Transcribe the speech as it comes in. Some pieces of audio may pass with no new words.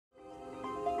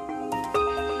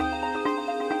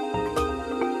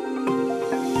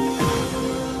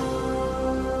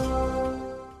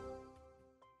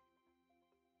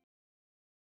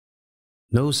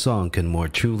No song can more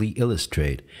truly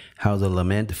illustrate how the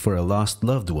lament for a lost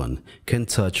loved one can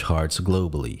touch hearts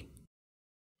globally.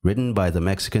 Written by the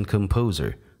Mexican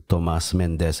composer Tomás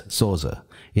Méndez Sosa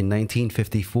in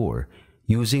 1954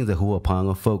 using the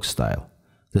Huapango folk style,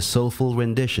 the soulful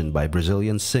rendition by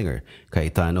Brazilian singer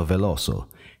Caetano Veloso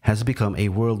has become a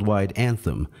worldwide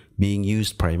anthem being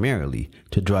used primarily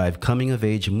to drive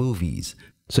coming-of-age movies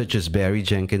such as Barry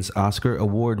Jenkins' Oscar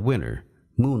Award winner,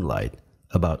 Moonlight,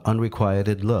 about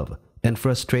unrequited love and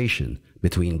frustration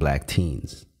between black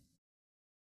teens.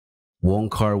 Wong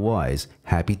Kar-wai's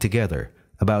Happy Together,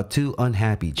 about two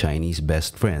unhappy Chinese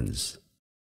best friends.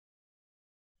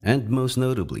 And most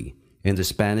notably, in the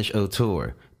Spanish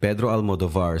auteur Pedro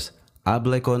Almodóvar's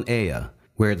Hable con ella,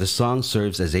 where the song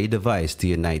serves as a device to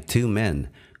unite two men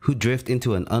who drift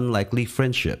into an unlikely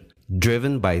friendship,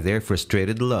 driven by their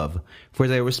frustrated love for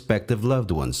their respective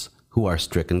loved ones who are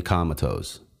stricken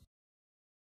comatose.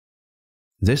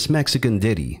 This Mexican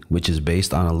ditty, which is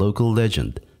based on a local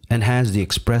legend and has the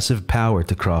expressive power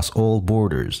to cross all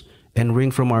borders and wring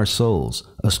from our souls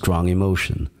a strong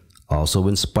emotion, also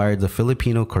inspired the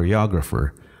Filipino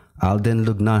choreographer Alden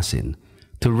Lugnasin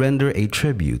to render a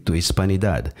tribute to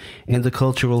Hispanidad in the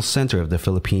Cultural Center of the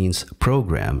Philippines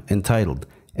program entitled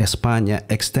España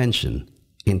Extension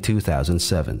in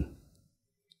 2007.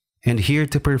 And here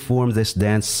to perform this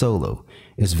dance solo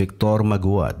is Victor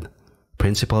Maguad,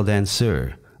 principal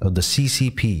dancer of the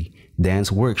CCP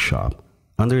Dance Workshop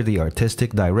under the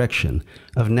artistic direction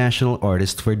of National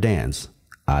Artist for Dance,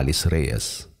 Alice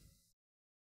Reyes.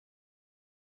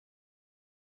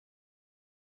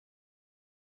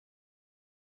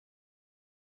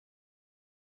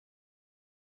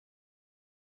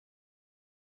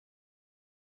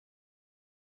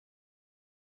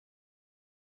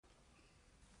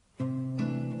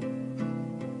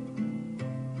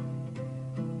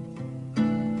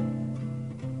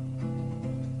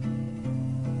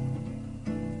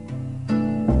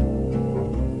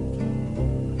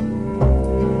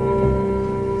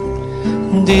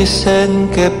 Dicen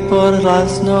que por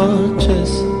las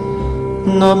noches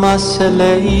no más se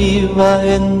le iba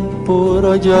en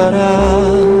puro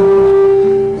llorar.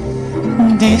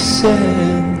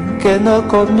 Dicen que no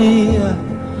comía,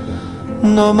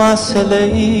 no más se le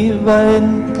iba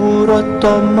en puro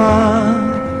tomar.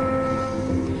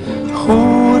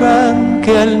 Juran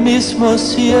que el mismo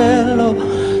cielo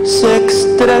se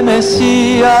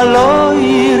estremecía al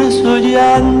oír su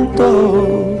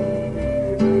llanto.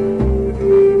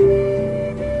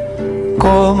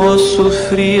 Cómo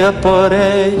sufría por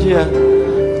ella,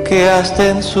 que hasta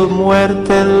en su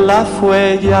muerte la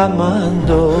fue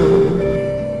llamando.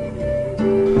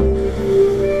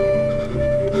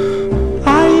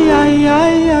 Ay, ay,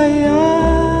 ay, ay, ay.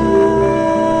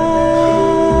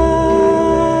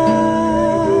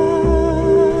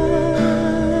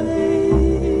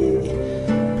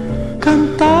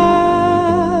 Cantaba,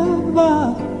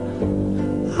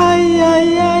 ay,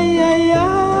 ay, ay, ay,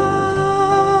 ay.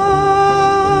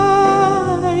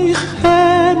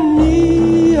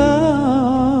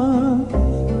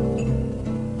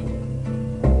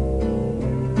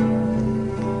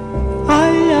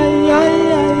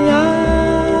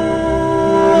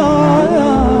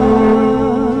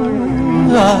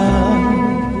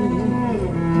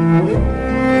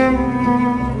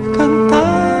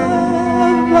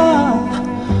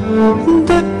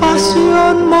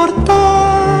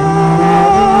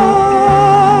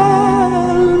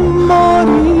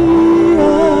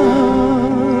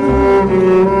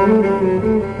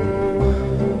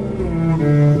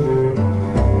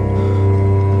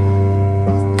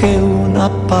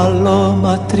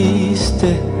 Paloma triste,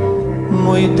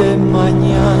 muy de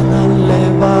mañana le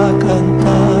va a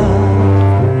cantar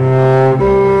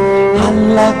a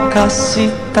la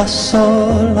casita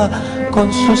sola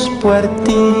con sus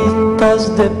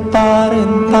puertitas de par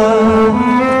en par.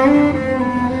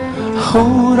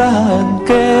 Juran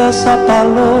que esa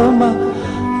paloma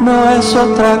no es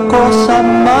otra cosa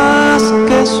más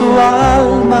que su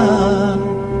alma,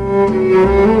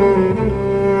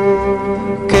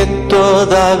 que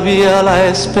todavía la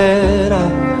espera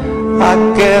a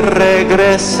que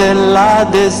regrese la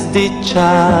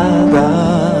desdichada.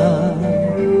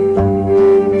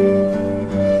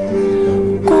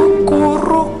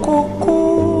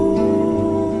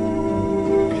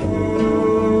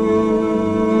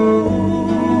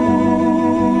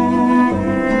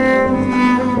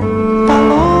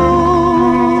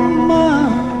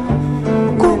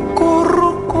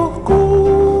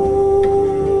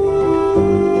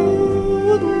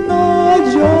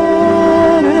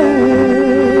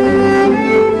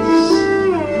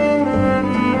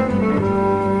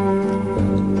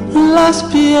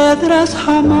 piedras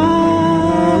jamás.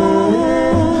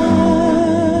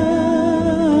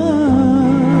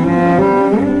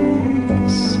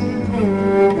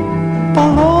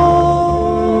 Paloma,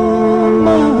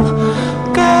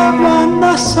 que van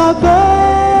a saber